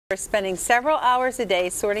They're spending several hours a day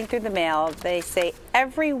sorting through the mail. They say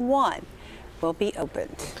every one will be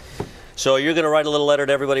opened. So you're going to write a little letter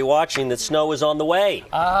to everybody watching that snow is on the way.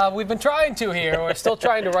 We've been trying to here. We're still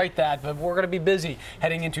trying to write that, but we're going to be busy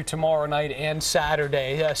heading into tomorrow night and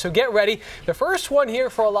Saturday. So get ready. The first one here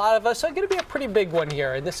for a lot of us is going to be a pretty big one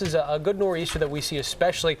here. And this is a good nor'easter that we see,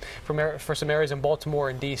 especially for some areas in Baltimore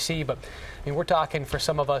and D.C. But I mean, we're talking for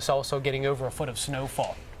some of us also getting over a foot of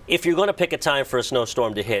snowfall. If you're going to pick a time for a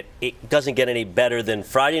snowstorm to hit, it doesn't get any better than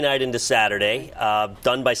Friday night into Saturday,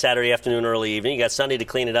 done by Saturday afternoon, early evening. You got Sunday to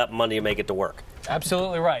clean it up, Monday to make it to work.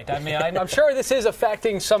 Absolutely right. I mean, I'm sure this is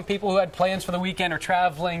affecting some people who had plans for the weekend or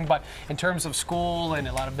traveling, but in terms of school and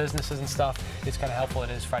a lot of businesses and stuff, it's kind of helpful. It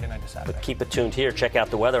is Friday night to Saturday. But keep it tuned here. Check out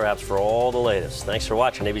the weather apps for all the latest. Thanks for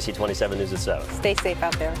watching ABC 27 News at 7. Stay safe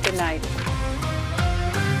out there. Good night.